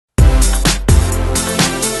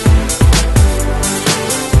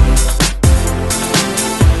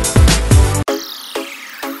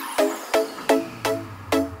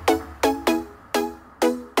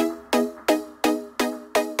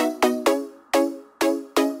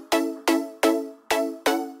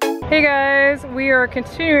Hey guys, we are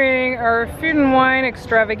continuing our food and wine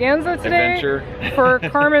extravaganza today. Adventure. For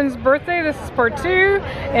Carmen's birthday. This is part 2,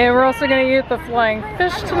 and we're also going to eat the flying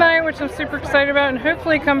fish tonight, which I'm super excited about, and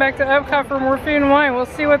hopefully come back to Epcot for more food and wine. We'll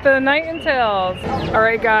see what the night entails.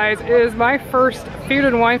 Alright guys, it is my first food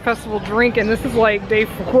and wine festival drink, and this is like day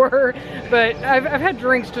 4, but I've had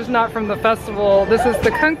drinks, just not from the festival. This is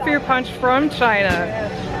the Kung Fu Punch from China.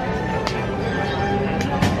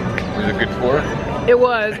 Was it good pour? It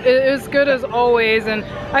was. It was good as always, and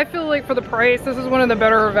I feel like for the price, this is one of the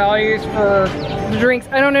better values for the drinks.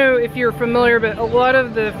 I don't know if you're familiar, but a lot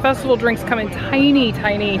of the festival drinks come in tiny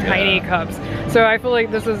cups. So I feel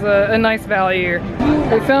like this is a nice value.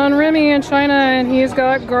 We found Remy in China, and he's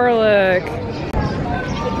got garlic.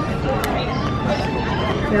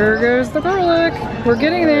 Here goes the garlic. We're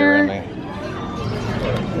getting there.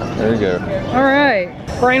 There you go. All right.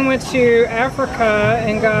 Brian went to Africa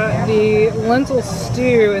and got the lentil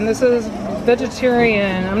stew, and this is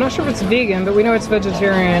vegetarian. I'm not sure if it's vegan, but we know it's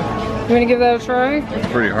vegetarian. You want to give that a try? It's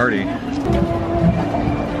pretty hearty.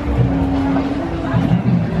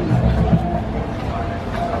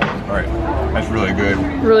 All right, that's really good.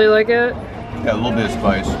 Really like it? Got a little bit of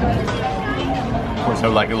spice. Of course, I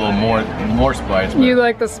would like a little more spice. You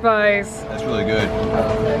like the spice. That's really good.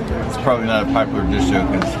 It's probably not a popular dish though,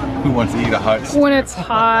 because who wants to eat a hot steak? When it's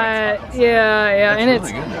hot, yeah, and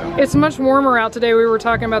really good, it's much warmer out today. We were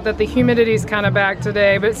talking about that the humidity's kind of back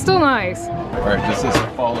today, but it's still nice. All right, just as a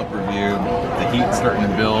follow-up review, the heat's starting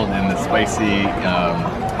to build and the spicy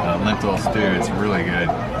lentil stew, it's really good.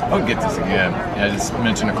 I'll get this again. I just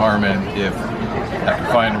mentioned to Carmen, if I could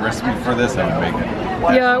find a recipe for this, I would make it.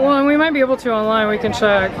 Yeah, well, and we might be able to online, we can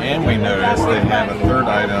check. And we noticed they have a third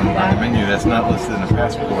item on the menu that's not listed in the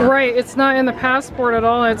passport. Right, it's not in the passport at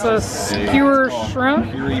all. It's a skewered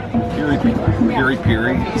shrimp. Piri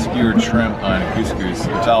skewered shrimp on couscous,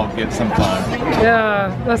 which I'll get sometime.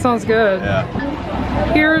 Yeah, that sounds good. Yeah.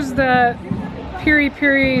 Here's that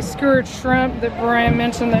piri skewered shrimp that Brian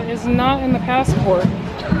mentioned that is not in the passport.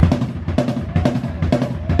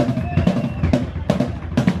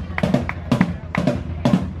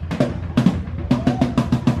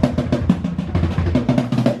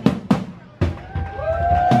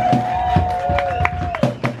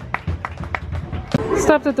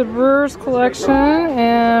 Stopped at the Brewer's Collection,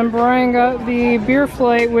 and Brian got the beer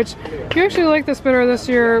flight, which you actually like this better this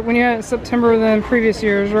year when you had it in September than previous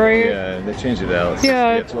years, right? Yeah, they changed it out.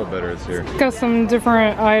 Yeah, It's a little better this year. Got some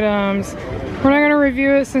different items. We're not going to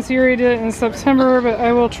review it since you already did it in September, but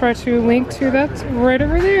I will try to link to that right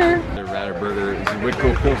over there. The Ratter Burger is a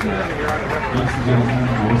Whitco Pilsner.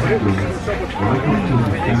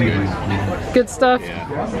 Good stuff.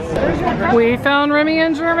 Yeah. We found Remy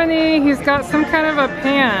in Germany. He's got some kind of a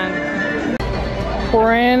pan.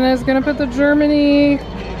 Brian is going to put the Germany.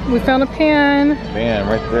 We found a pan. Man,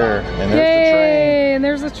 right there. And there's Yay! the train. And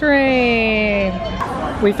there's the train.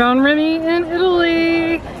 We found Remy in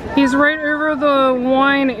Italy. He's right over the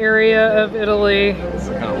wine area of Italy. Is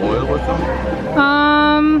there kind of oil with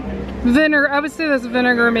them? Vinegar. I would say that's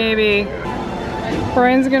vinegar, maybe.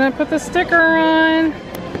 Brian's gonna put the sticker on.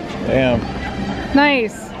 Damn.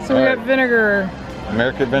 Nice. So we All got right. vinegar.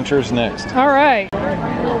 America Adventures next. All right.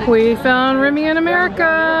 We found Remy in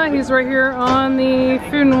America. He's right here on the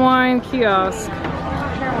food and wine kiosk.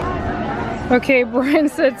 Okay, Brian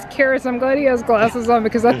said it's carrots. I'm glad he has glasses on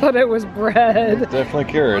because I thought it was bread. Definitely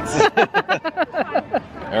carrots.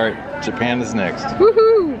 All right, Japan is next.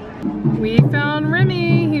 Woohoo! We found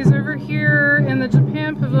Remy. He's over here in the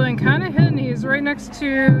Japan Pavilion, kind of hidden. He's right next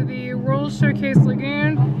to the World Showcase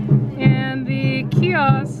Lagoon, and the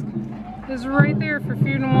kiosk is right there for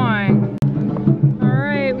food and wine. All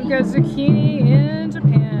right, we've got zucchini in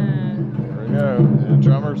Japan. There we go. The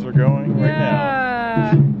drummers are going right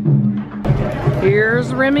now.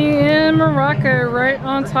 Here's Remy in Morocco, right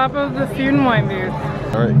on top of the food and wine booth.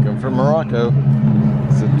 All right, come from Morocco.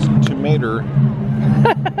 It's a tomato.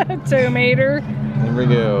 Tomato. There we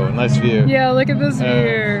go. Nice view. Yeah, look at this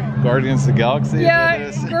view. Guardians of the Galaxy. Yeah,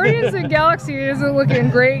 is that it? Guardians of the Galaxy isn't looking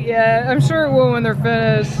great yet. I'm sure it will when they're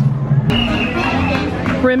finished.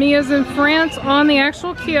 Remy is in France on the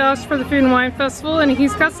actual kiosk for the Food and Wine Festival, and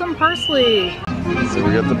he's got some parsley. So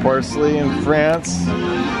we got the parsley in France.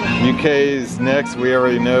 UK is next. We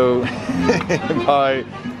already know by.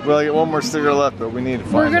 We only got one more sticker left, but we need to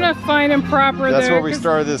find We're gonna find him proper. That's there, where we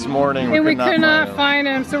started this morning. And we could not find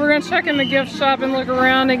him, so we're gonna check in the gift shop and look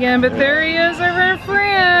around again. But there he is over in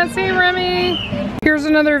France. Hey, Remy. Here's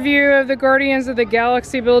another view of the Guardians of the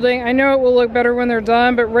Galaxy building. I know it will look better when they're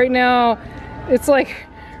done, but right now it's like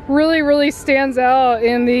really stands out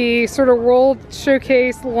in the sort of World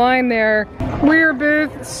Showcase line there. We are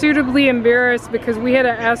both suitably embarrassed because we had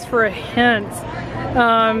to ask for a hint.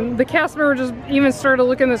 The cast member just even started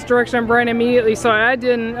looking this direction and Brian immediately saw it. I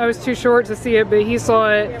didn't, I was too short to see it, but he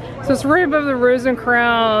saw it. So it's right above the Rose and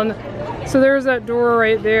Crown. So there's that door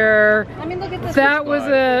right there. I mean, look at this. That was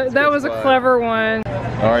a clever one.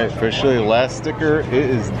 All right, officially last sticker, it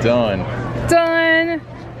is done. Done.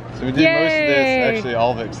 So we did most of this, actually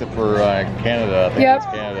all of it except for Canada. I think that's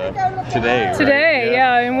Canada. Today, Today, right?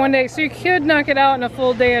 yeah, in one day. So you could knock it out in a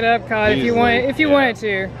full day at Epcot if you wanted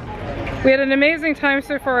to. We had an amazing time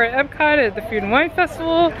so far at Epcot at the Food and Wine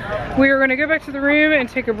Festival. We are going to go back to the room and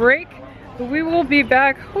take a break. But we will be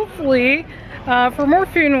back hopefully for more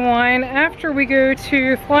food and wine after we go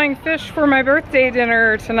to Flying Fish for my birthday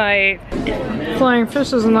dinner tonight. Flying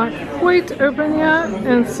Fish is not quite open yet,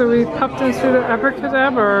 and so we popped into the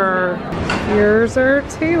Abracadabra. Here's our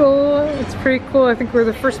table. It's pretty cool. I think we're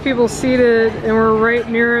the first people seated and we're right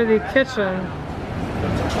near the kitchen.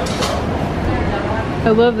 I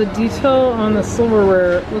love the detail on the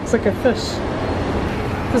silverware. It looks like a fish.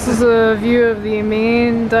 This is a view of the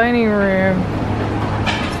main dining room.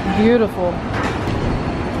 It's beautiful.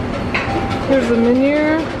 Here's the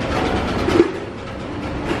menu.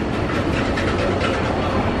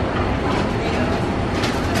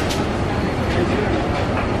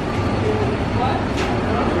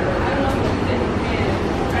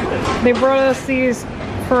 They brought us these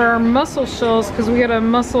for our mussel shells because we got a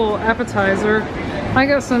mussel appetizer. I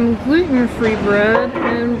got some gluten-free bread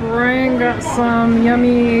and Brian got some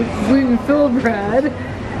yummy gluten-filled bread.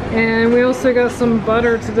 And we also got some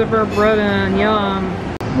butter to dip our bread in. Yum.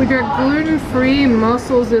 We got gluten-free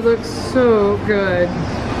mussels. They look so good.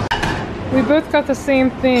 We both got the same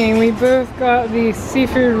thing. We both got the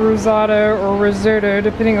seafood risotto or risotto,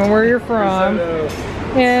 depending on where you're from.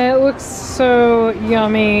 And it looks so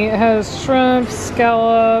yummy. It has shrimp,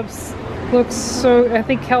 scallops, looks so, I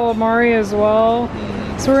think calamari as well.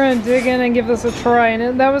 So we're gonna dig in and give this a try.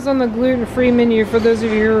 And that was on the gluten-free menu for those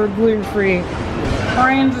of you who are gluten-free.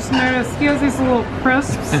 Brian just noticed he has these little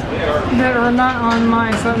crisps that are not on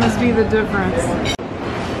mine, so that must be the difference.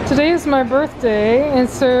 Today is my birthday, and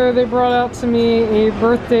so they brought out to me a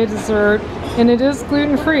birthday dessert, and it is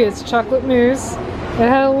gluten-free. It's chocolate mousse. It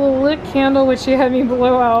had a little lit candle, which she had me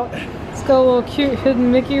blow out. It's got a little cute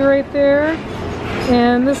hidden Mickey right there.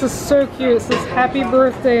 And this is so cute. It says happy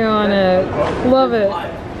birthday on it. Love it.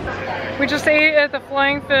 We just ate at the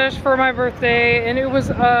Flying Fish for my birthday and it was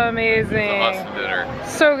amazing. It was an awesome dinner.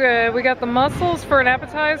 So good. We got the mussels for an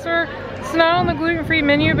appetizer. It's not on the gluten-free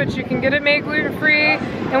menu, but you can get it made gluten-free.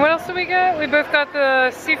 And what else did we get? We both got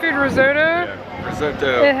the seafood risotto. Yeah,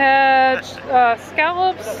 risotto. It had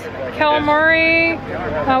scallops, calamari.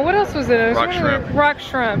 What else was it? Rock shrimp. Rock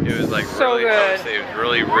shrimp. It was like so really, good. I would say it was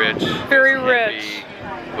really rich. Very rich.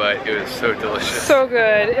 Heavy, but it was so delicious. So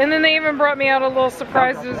good. And then they even brought me out a little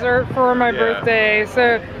surprise dessert for my birthday.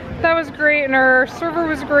 So that was great, and our server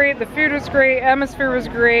was great, the food was great, atmosphere was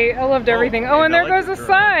great. I loved everything. Oh, and there goes a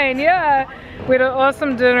sign. Yeah. We had an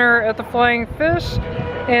awesome dinner at the Flying Fish,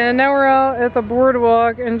 and now we're out at the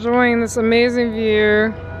boardwalk enjoying this amazing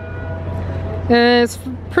view. And it's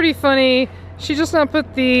pretty funny. She just now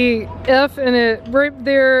put the F in it right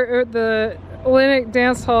there at the Atlantic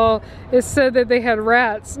Dance Hall. It said that they had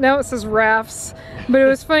rats. Now it says rafts. But it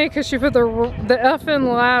was funny because she put the F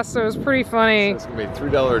in last, so it was pretty funny. So it's gonna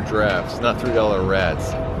be $3 drafts, not $3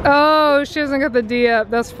 rats. Oh, she hasn't got the D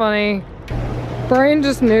up. That's funny. Brian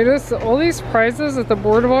just noticed that all these prizes at the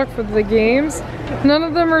boardwalk for the games, none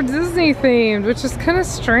of them are Disney themed, which is kind of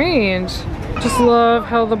strange. Just love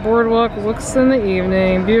how the boardwalk looks in the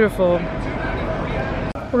evening. Beautiful.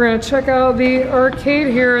 We're gonna check out the arcade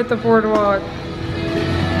here at the boardwalk.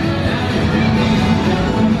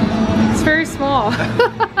 It's very small.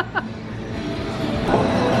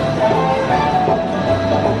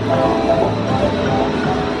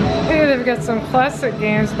 Hey, they've got some classic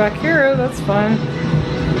games back here. That's fun.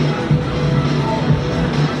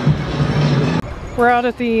 We're out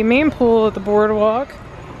at the main pool at the boardwalk,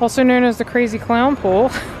 also known as the Crazy Clown Pool.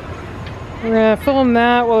 We're gonna film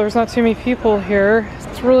that while there's not too many people here.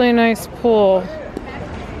 It's a really nice pool.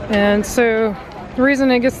 And so the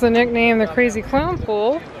reason it gets the nickname the Crazy Clown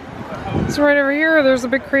Pool is right over here. There's a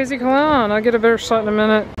big crazy clown. I'll get a better shot in a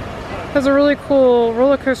minute. It has a really cool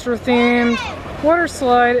roller coaster themed water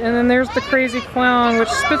slide, and then there's the crazy clown which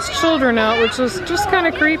spits children out, which is just kind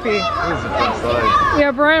of creepy.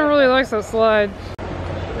 Yeah, Brian really likes that slide.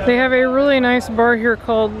 They have a really nice bar here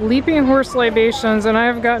called Leaping Horse Libations, and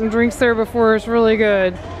I've gotten drinks there before. It's really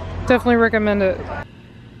good. Definitely recommend it.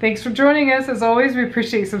 Thanks for joining us. As always, we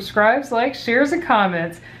appreciate subscribes, likes, shares, and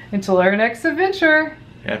comments. Until our next adventure,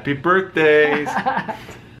 Happy birthdays.